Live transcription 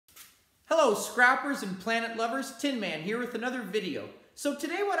Hello scrappers and planet lovers, Tin Man here with another video. So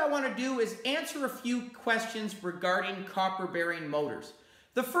today what I want to do is answer a few questions regarding copper bearing motors.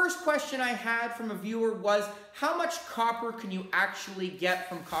 The first question I had from a viewer was, how much copper can you actually get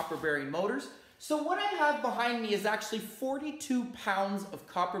from copper bearing motors? So what I have behind me is actually 42 pounds of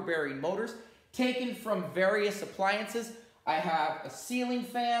copper bearing motors taken from various appliances. I have a ceiling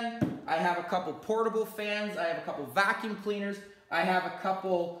fan, I have a couple portable fans, I have a couple vacuum cleaners, I have a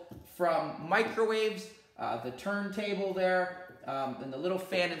couple from microwaves, the turntable there, and the little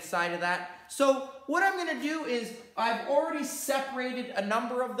fan inside of that. So what I'm going to do is I've already separated a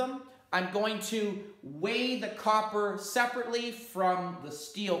number of them. I'm going to weigh the copper separately from the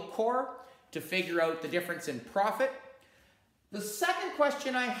steel core to figure out the difference in profit. The second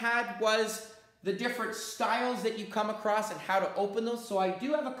question I had was the different styles that you come across and how to open those. So I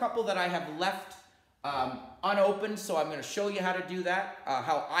do have a couple that I have left unopened, so I'm going to show you how to do that,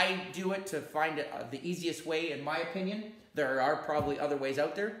 how I do it to find it, the easiest way in my opinion. There are probably other ways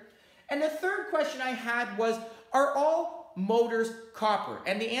out there. And the third question I had was, are all motors copper?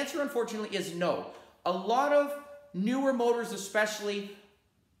 And the answer unfortunately is no. A lot of newer motors especially,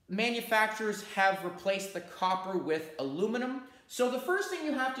 manufacturers have replaced the copper with aluminum. So the first thing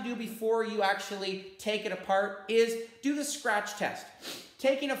you have to do before you actually take it apart is do the scratch test.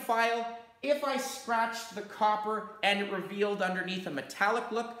 Taking a file, if I scratched the copper and it revealed underneath a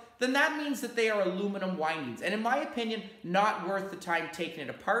metallic look, then that means that they are aluminum windings. And in my opinion, not worth the time taking it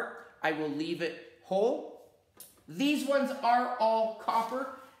apart. I will leave it whole. These ones are all copper.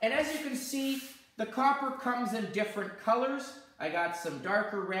 And as you can see, the copper comes in different colors. I got some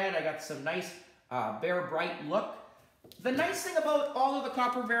darker red, I got some nice bare bright look. The nice thing about all of the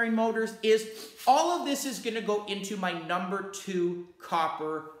copper bearing motors is all of this is going to go into my number 2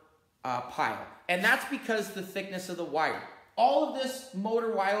 copper pile. And that's because the thickness of the wire. All of this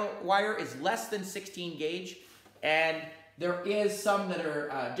motor wire is less than 16 gauge, and there is some that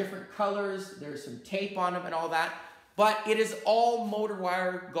are different colors. There's some tape on them and all that, but it is all motor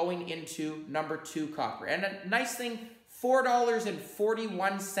wire going into number 2 copper. And a nice thing,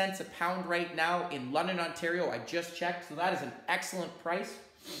 $4.41 a pound right now in London, Ontario. I just checked, so that is an excellent price.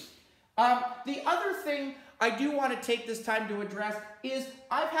 The other thing I do want to take this time to address is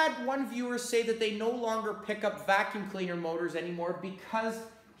I've had one viewer say that they no longer pick up vacuum cleaner motors anymore because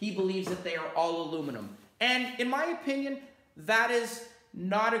he believes that they are all aluminum. And in my opinion, that is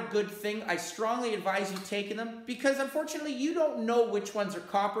not a good thing. I strongly advise you taking them because unfortunately you don't know which ones are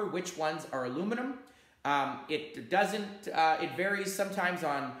copper, which ones are aluminum. It varies sometimes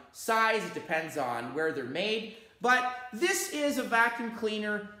on size, it depends on where they're made, but this is a vacuum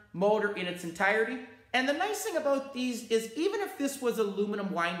cleaner motor in its entirety. And the nice thing about these is even if this was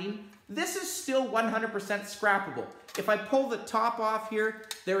aluminum winding, this is still 100% scrappable. If I pull the top off here,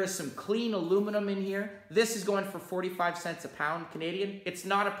 there is some clean aluminum in here. This is going for 45 cents a pound Canadian. It's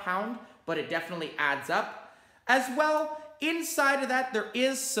not a pound, but it definitely adds up. As well, inside of that, there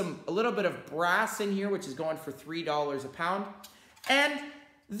is a little bit of brass in here, which is going for $3 a pound. And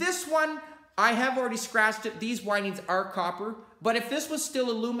this one, I have already scratched it. These windings are copper, but if this was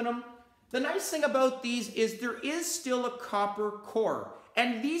still aluminum, the nice thing about these is there is still a copper core,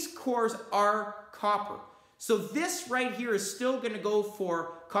 and these cores are copper. So this right here is still going to go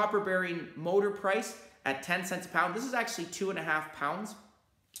for copper bearing motor price at 10 cents a pound. This is actually 2.5 pounds.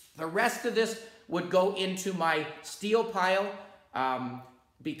 The rest of this would go into my steel pile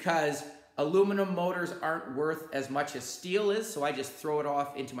because aluminum motors aren't worth as much as steel is, so I just throw it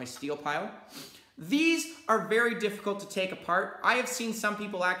off into my steel pile. These are very difficult to take apart. I have seen some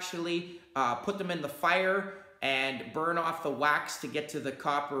people actually put them in the fire and burn off the wax to get to the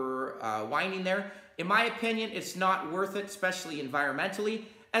copper winding there. In my opinion, it's not worth it, especially environmentally.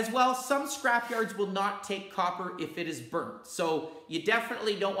 As well, some scrapyards will not take copper if it is burnt. So you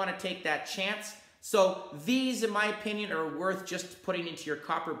definitely don't want to take that chance. So these, in my opinion, are worth just putting into your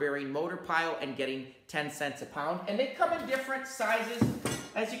copper bearing motor pile and getting 10 cents a pound. And they come in different sizes.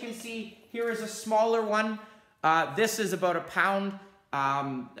 As you can see, here is a smaller one. This is about a pound.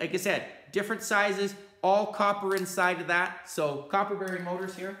 Like I said, different sizes, all copper inside of that. So copper bearing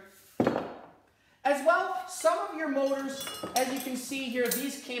motors here. As well, some of your motors, as you can see here,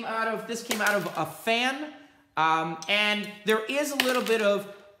 this came out of a fan. And there is a little bit of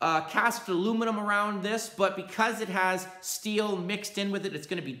cast aluminum around this, but because it has steel mixed in with it, it's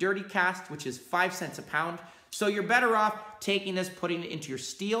going to be dirty cast, which is 5 cents a pound. So you're better off taking this, putting it into your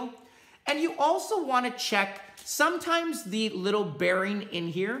steel. And you also want to check sometimes the little bearing in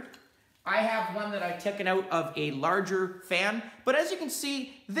here. I have one that I've taken out of a larger fan, but as you can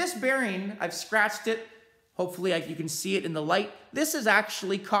see, this bearing, I've scratched it. Hopefully you can see it in the light. This is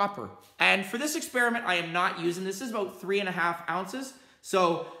actually copper. And for this experiment, I am not using, this is about 3.5 ounces.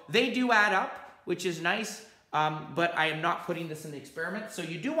 So they do add up, which is nice, but I am not putting this in the experiment. So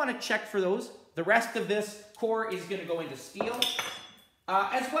you do want to check for those. The rest of this core is going to go into steel.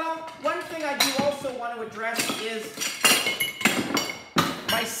 As well, one thing I do also want to address is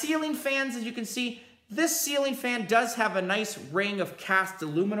my ceiling fans. As you can see, this ceiling fan does have a nice ring of cast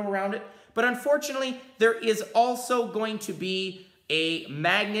aluminum around it, but unfortunately, there is also going to be a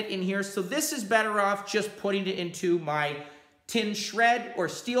magnet in here, so this is better off just putting it into my tin shred or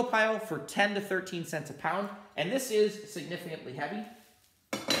steel pile for 10 to 13 cents a pound, and this is significantly heavy.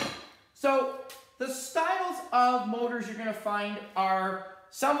 So the styles of motors you're going to find are,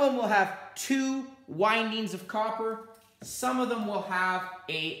 some of them will have 2 windings of copper, some of them will have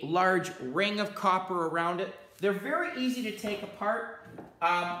a large ring of copper around it. They're very easy to take apart.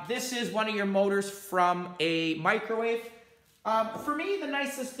 This is one of your motors from a microwave. For me, the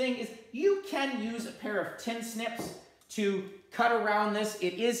nicest thing is you can use a pair of tin snips to cut around this.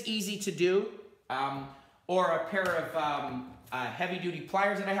 It is easy to do, or a pair of heavy-duty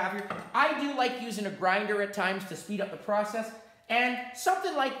pliers that I have here. I do like using a grinder at times to speed up the process, and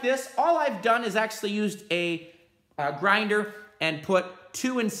something like this, all I've done is actually used a grinder and put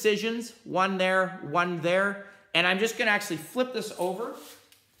 2 incisions, one there, and I'm just going to actually flip this over,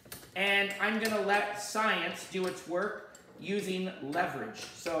 and I'm going to let science do its work using leverage.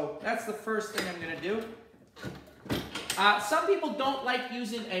 So that's the first thing I'm going to do. Some people don't like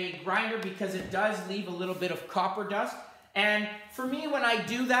using a grinder because it does leave a little bit of copper dust. And for me, when I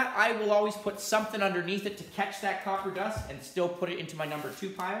do that, I will always put something underneath it to catch that copper dust and still put it into my number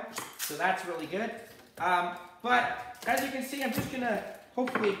 2 pile. So that's really good. But as you can see, I'm just going to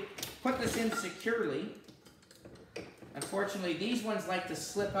hopefully put this in securely. Unfortunately, these ones like to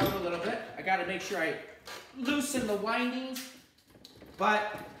slip out a little bit. I got to make sure I loosen the windings.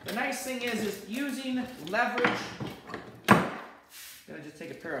 But the nice thing is using leverage. I'm going to just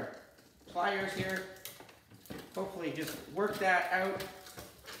take a pair of pliers here. Hopefully just work that out.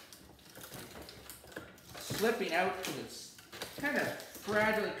 Slipping out because it's kind of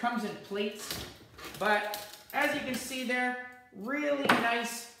fragile. It comes in plates. But as you can see there, really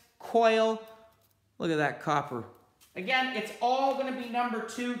nice coil. Look at that copper. Again, it's all going to be number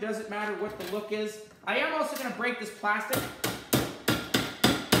 2. Doesn't matter what the look is. I am also going to break this plastic,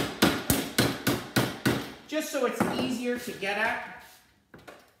 just so it's easier to get at.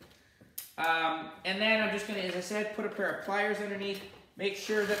 And then I'm just going to, as I said, put a pair of pliers underneath. Make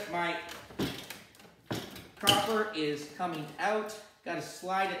sure that my copper is coming out. Got to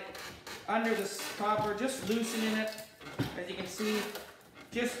slide it under the copper, just loosening it. As you can see,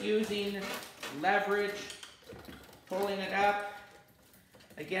 just using leverage, pulling it up.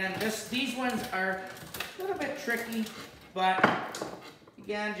 Again, these ones are a little bit tricky, but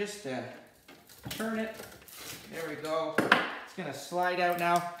again, just to turn it. There we go. It's going to slide out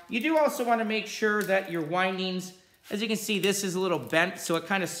now. You do also want to make sure that your windings, as you can see, this is a little bent, so it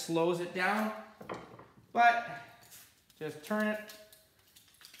kind of slows it down. But just turn it.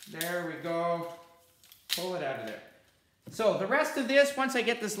 There we go. Pull it out of there. So the rest of this, once I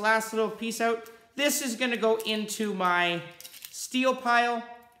get this last little piece out, this is going to go into my steel pile.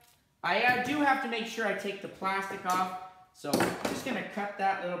 I do have to make sure I take the plastic off. So I'm just going to cut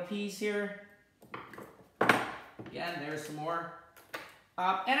that little piece here. Again, there's some more.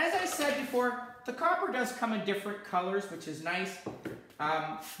 And as I said before, the copper does come in different colors, which is nice.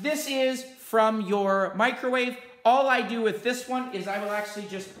 This is from your microwave. All I do with this one is I will actually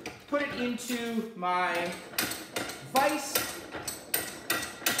just put it into my vise.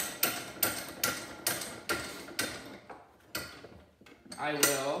 I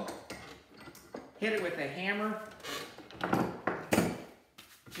will hit it with a hammer,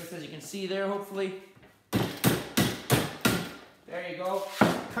 just as you can see there, hopefully. There you go.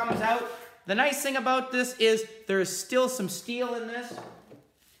 Comes out. The nice thing about this is there's still some steel in this.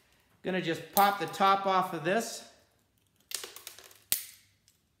 Gonna just pop the top off of this.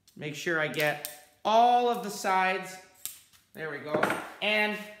 Make sure I get all of the sides. There we go.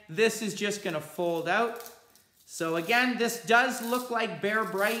 And this is just gonna fold out. So again, this does look like Bear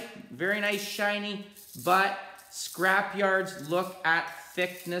Bright, very nice shiny, but scrap yards look at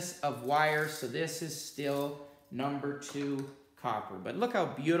thickness of wire, so this is still number 2 copper. But look how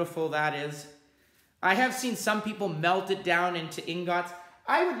beautiful that is. I have seen some people melt it down into ingots.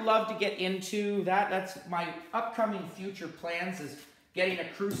 I would love to get into that. That's my upcoming future plans, is getting a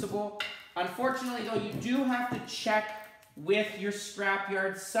crucible. Unfortunately though, you do have to check with your scrap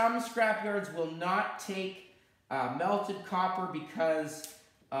yards. Some scrap yards will not take melted copper because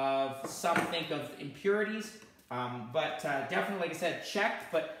of some think of impurities. But definitely, like I said,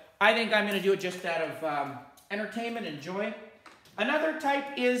 checked. But I think I'm going to do it just out of entertainment and joy. Another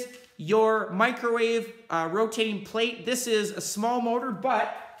type is your microwave rotating plate. This is a small motor,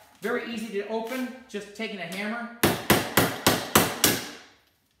 but very easy to open. Just taking a hammer.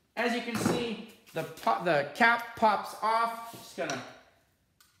 As you can see, the cap pops off. Just going to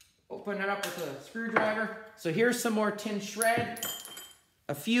open it up with a screwdriver. So here's some more tin shred.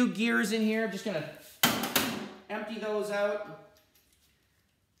 A few gears in here. Just going to empty those out.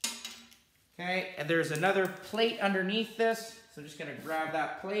 Okay, and there's another plate underneath this. So I'm just going to grab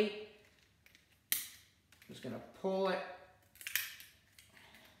that plate. Just going to pull it.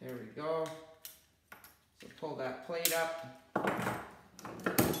 There we go. So pull that plate up.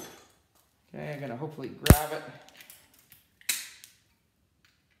 Okay, I'm going to hopefully grab it.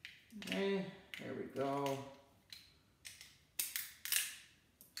 Okay, there we go.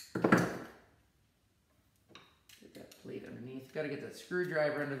 Get that plate underneath. Got to get that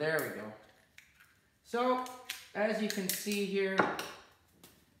screwdriver under there. We go. So, as you can see here,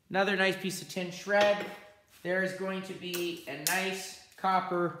 another nice piece of tin shred. There's going to be a nice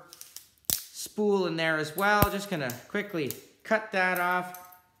copper spool in there as well. Just going to quickly cut that off.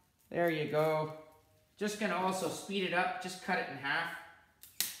 There you go. Just going to also speed it up. Just cut it in half.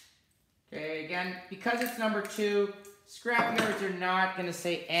 Okay, again, because it's number 2, scrapyards are not going to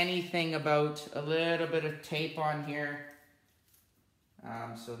say anything about a little bit of tape on here.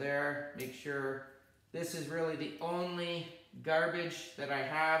 So there, make sure this is really the only garbage that I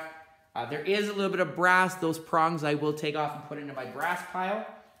have. There is a little bit of brass. Those prongs I will take off and put into my brass pile.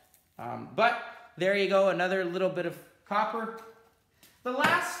 But there you go, another little bit of copper. The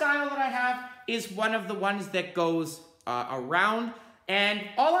last style that I have is one of the ones that goes around. And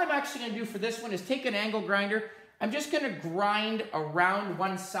all I'm actually going to do for this one is take an angle grinder. I'm just going to grind around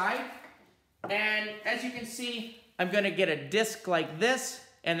one side. And as you can see, I'm going to get a disc like this.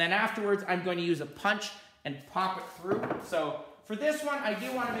 And then afterwards, I'm going to use a punch and pop it through. So for this one, I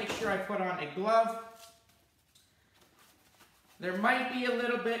do want to make sure I put on a glove. There might be a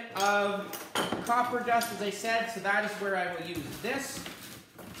little bit of copper dust, as I said, so that is where I will use this.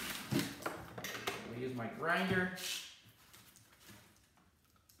 I'll use my grinder.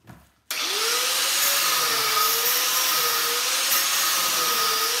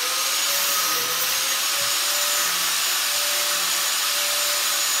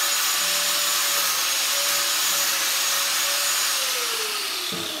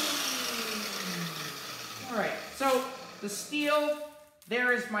 So the steel,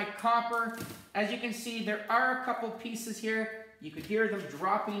 there is my copper. As you can see, there are a couple pieces here. You could hear them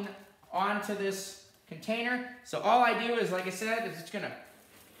dropping onto this container. So all I do is, like I said, is just gonna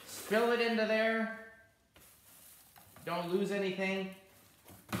spill it into there. Don't lose anything.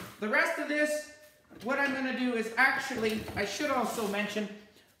 The rest of this, what I'm gonna do is actually, I should also mention,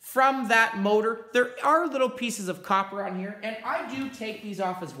 from that motor, there are little pieces of copper on here, and I do take these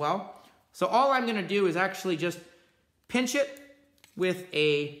off as well. So all I'm gonna do is actually just pinch it with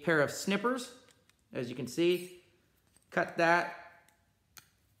a pair of snippers. As you can see, cut that.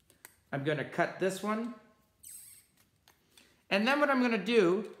 I'm gonna cut this one. And then what I'm gonna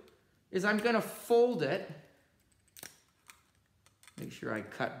do is I'm gonna fold it. Make sure I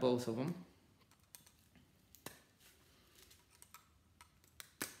cut both of them.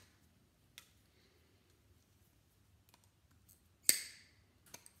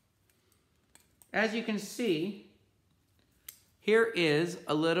 As you can see, here is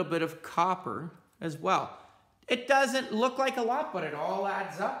a little bit of copper as well. It doesn't look like a lot, but it all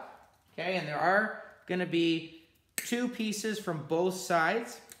adds up. Okay, and there are going to be 2 pieces from both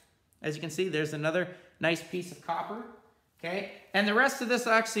sides. As you can see, there's another nice piece of copper. Okay, and the rest of this,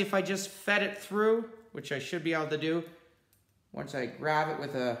 actually, if I just fed it through, which I should be able to do once I grab it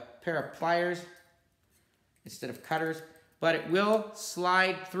with a pair of pliers instead of cutters, but it will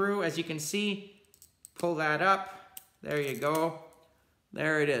slide through, as you can see. Pull that up. There you go.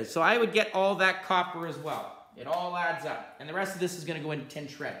 There it is. So I would get all that copper as well. It all adds up. And the rest of this is going to go into tin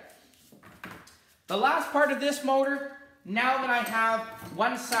shred. The last part of this motor, now that I have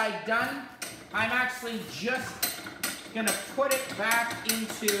one side done, I'm actually just going to put it back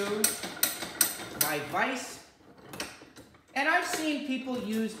into my vise. And I've seen people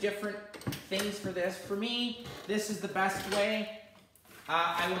use different things for this. For me, this is the best way.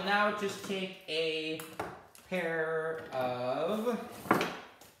 I will now just take a pair of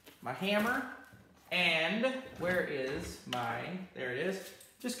my hammer, and where is my, there it is.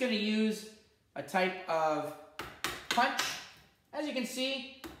 Just going to use a type of punch. As you can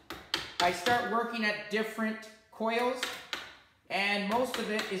see, I start working at different coils, And most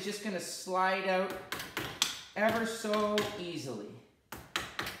of it is just going to slide out ever so easily.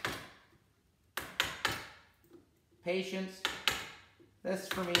 Patience. This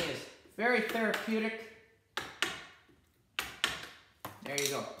for me is very therapeutic. There you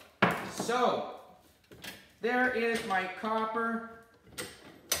go. So, there is my copper.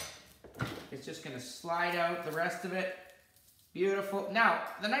 It's just going to slide out the rest of it. Beautiful. Now,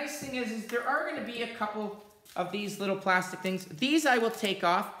 the nice thing is there are going to be a couple of these little plastic things. These I will take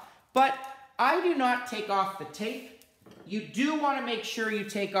off, but I do not take off the tape. You do want to make sure you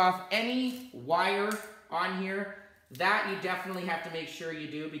take off any wire on here. That you definitely have to make sure you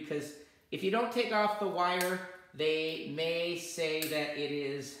do, because if you don't take off the wire, they may say that it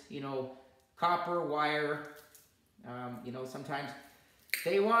is, you know, copper wire. You know, sometimes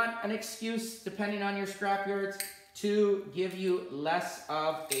they want an excuse, depending on your scrap yards, to give you less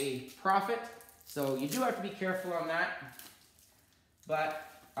of a profit. So you do have to be careful on that. But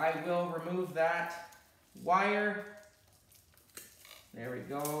I will remove that wire. There we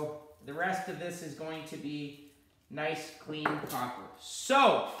go. The rest of this is going to be nice, clean copper.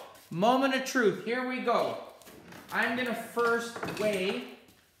 So, moment of truth. Here we go. I'm going to first weigh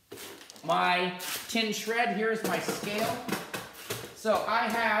my tin shred. Here's my scale. So, I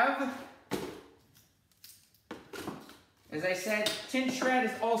have, as I said, tin shred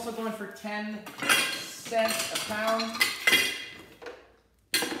is also going for 10 cents a pound.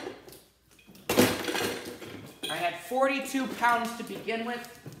 I had 42 pounds to begin with.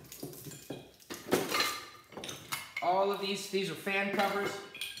 All of these are fan covers.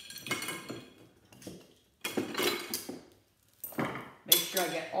 Make sure I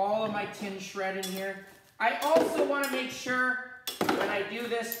get all of my tin shred in here. I also want to make sure when I do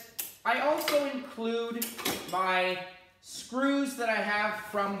this, I also include my screws that I have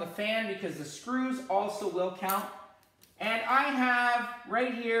from the fan, because the screws also will count. And I have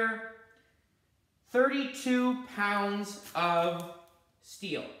right here 32 pounds of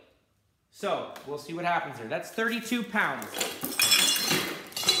steel. So, we'll see what happens there. That's 32 pounds.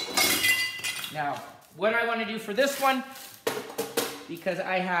 Now, what I want to do for this one, because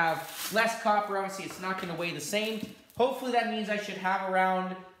I have less copper, obviously it's not going to weigh the same. Hopefully that means I should have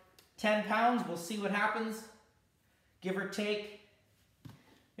around 10 pounds. We'll see what happens. Give or take.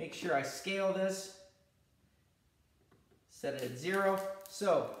 Make sure I scale this. Set it at 0.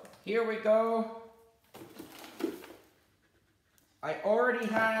 So, here we go. I already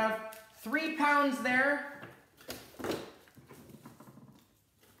have 3 pounds there.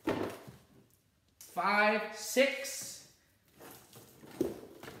 5, 6,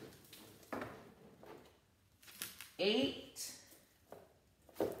 8.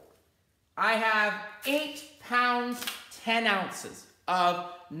 I have 8 pounds, 10 ounces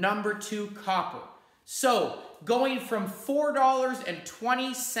of number 2 copper. So, going from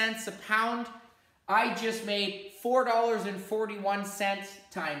 $4.20 a pound, I just made $4.41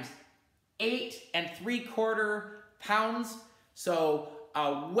 times 8 3/4 pounds. So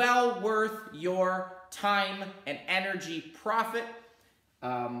well worth your time and energy profit,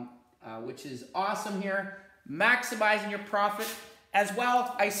 which is awesome here. Maximizing your profit. As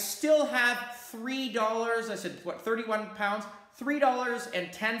well, I still have $3, I said, what, 31 pounds?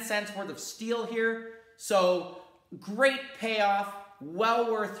 $3.10 worth of steel here. So great payoff, well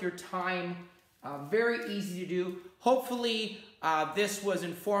worth your time. Very easy to do. Hopefully this was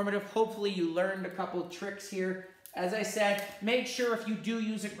informative. Hopefully you learned a couple of tricks here. As I said, make sure if you do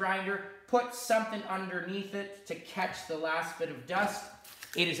use a grinder, put something underneath it to catch the last bit of dust.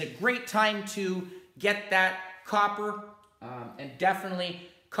 It is a great time to get that copper, and definitely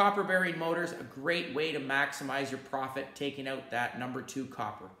copper buried motors, a great way to maximize your profit, taking out that number 2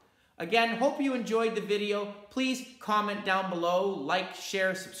 copper. Again, hope you enjoyed the video. Please comment down below, like,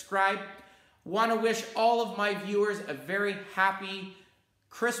 share, subscribe. Want to wish all of my viewers a very happy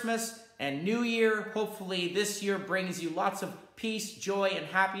Christmas and New Year. Hopefully this year brings you lots of peace, joy, and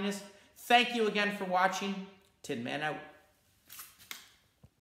happiness. Thank you again for watching. Tin Man out.